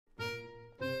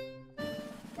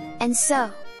And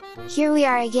so, here we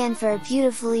are again for a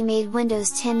beautifully made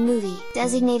Windows 10 movie,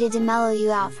 designated to mellow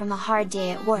you out from a hard day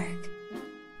at work.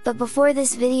 But before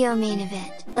this video main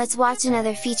event, let's watch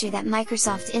another feature that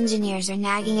Microsoft engineers are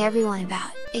nagging everyone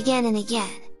about, again and again.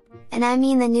 And I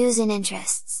mean the news and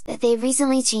interests, that they've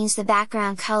recently changed the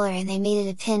background color and they made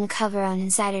it a pinned cover on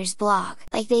Insider's blog,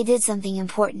 like they did something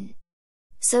important.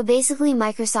 So basically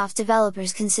Microsoft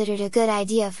developers considered a good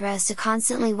idea for us to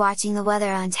constantly watching the weather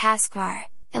on taskbar,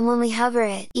 and when we hover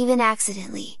it, even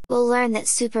accidentally, we'll learn that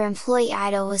Super Employee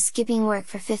Idol was skipping work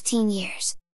for 15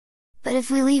 years. But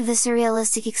if we leave the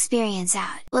surrealistic experience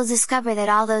out, we'll discover that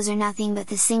all those are nothing but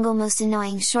the single most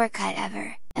annoying shortcut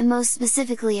ever, and most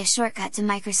specifically a shortcut to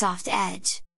Microsoft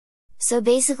Edge. So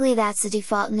basically that's the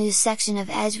default news section of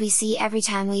Edge we see every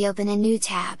time we open a new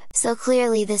tab, so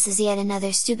clearly this is yet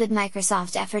another stupid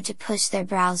Microsoft effort to push their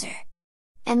browser.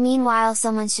 And meanwhile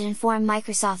someone should inform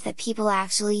Microsoft that people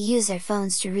actually use their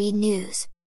phones to read news.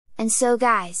 And so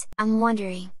guys, I'm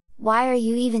wondering, why are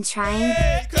you even trying?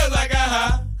 Because I got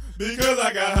high, because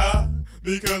I got high,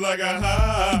 because I got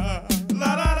high.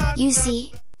 La, la, la. You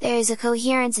see, there is a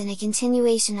coherence and a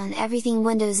continuation on everything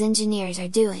Windows engineers are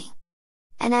doing.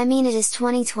 And I mean it is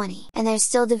 2020, and they're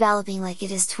still developing like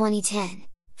it is 2010,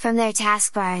 from their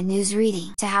taskbar and news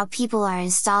reading to how people are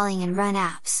installing and run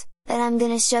apps, that I'm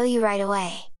gonna show you right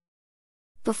away.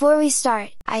 Before we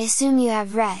start, I assume you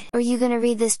have read, or you're gonna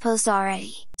read this post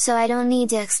already, so I don't need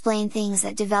to explain things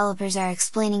that developers are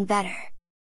explaining better.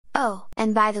 Oh,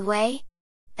 and by the way,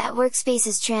 that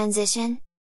workspace's transition?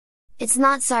 It's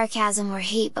not sarcasm or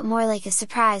hate but more like a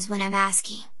surprise when I'm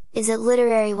asking, is it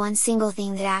literally one single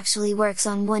thing that actually works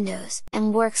on Windows,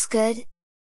 and works good?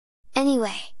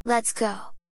 Anyway, let's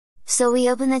go! So we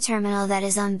open the terminal that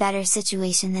is on better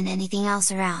situation than anything else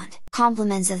around,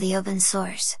 compliments of the open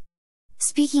source.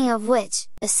 Speaking of which,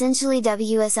 essentially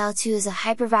WSL2 is a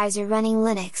hypervisor running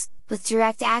Linux, with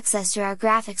direct access to our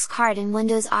graphics card and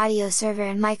Windows audio server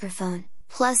and microphone,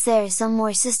 plus there is some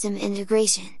more system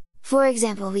integration. For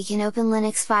example, we can open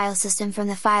Linux file system from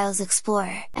the Files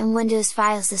Explorer, and Windows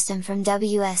file system from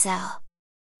WSL.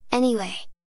 Anyway,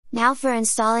 now for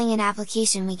installing an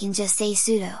application we can just say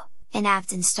sudo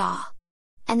apt install.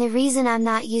 And the reason I'm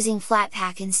not using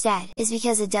Flatpak instead is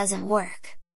because it doesn't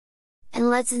work. And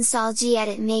let's install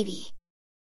gedit maybe.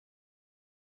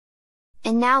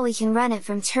 And now we can run it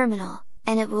from terminal,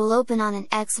 and it will open on an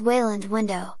X-Wayland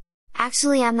window.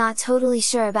 Actually I'm not totally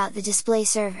sure about the display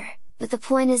server, but the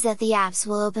point is that the apps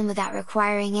will open without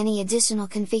requiring any additional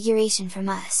configuration from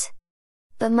us.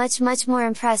 But much more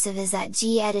impressive is that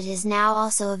gedit is now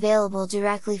also available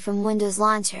directly from Windows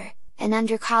Launcher, and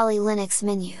under GUI Linux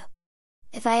menu.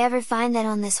 If I ever find that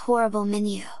on this horrible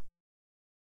menu!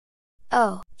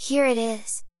 Oh, here it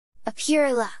is! A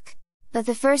pure luck! But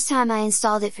the first time I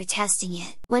installed it for testing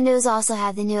it, Windows also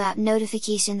had the new app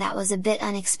notification that was a bit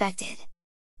unexpected.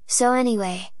 So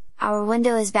anyway, our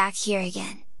window is back here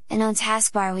again, and on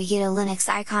taskbar we get a Linux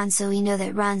icon so we know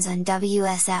that runs on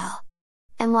WSL.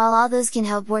 And while all those can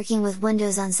help working with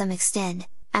Windows on some extent,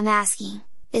 I'm asking,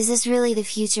 is this really the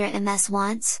future MS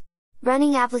wants?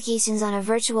 Running applications on a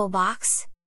virtual box?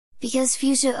 Because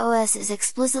Fuchsia OS is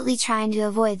explicitly trying to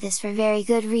avoid this for very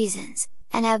good reasons,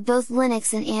 and have both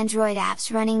Linux and Android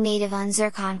apps running native on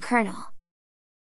Zircon kernel,